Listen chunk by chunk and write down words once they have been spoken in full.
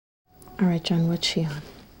All right, John, what's she on?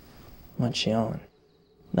 What's she on?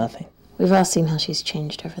 Nothing. We've all seen how she's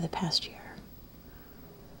changed over the past year.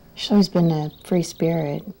 She's always been a free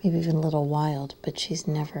spirit, maybe even a little wild, but she's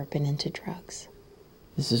never been into drugs.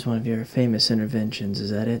 This is one of your famous interventions,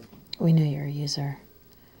 is that it? We know you're a user.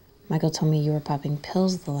 Michael told me you were popping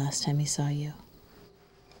pills the last time he saw you.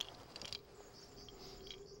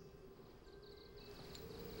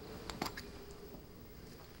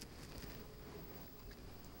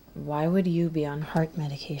 Why would you be on heart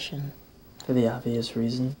medication? For the obvious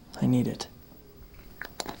reason, I need it.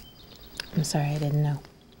 I'm sorry, I didn't know.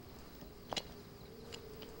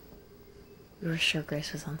 We were sure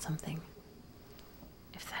Grace was on something.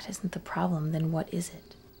 If that isn't the problem, then what is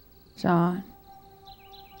it? John.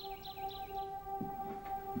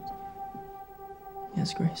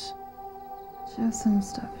 Yes, Grace. She has some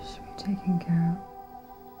stuff she should be taking care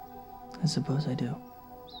I suppose I do.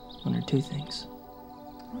 One or two things. of.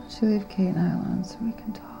 Why don't you leave Kate and I alone so we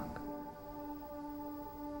can talk?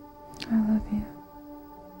 I love you.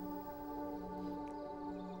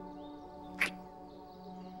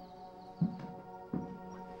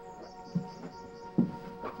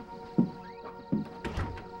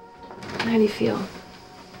 How do you feel?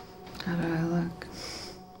 How do I look?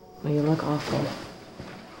 Well, you look awful. You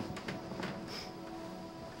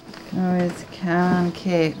can always count on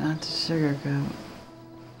Kate not to sugarcoat.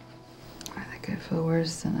 I think I feel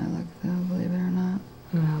worse than I look, though, believe it or not.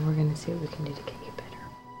 Well, we're gonna see what we can do to get you better.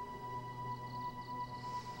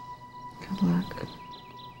 Good luck.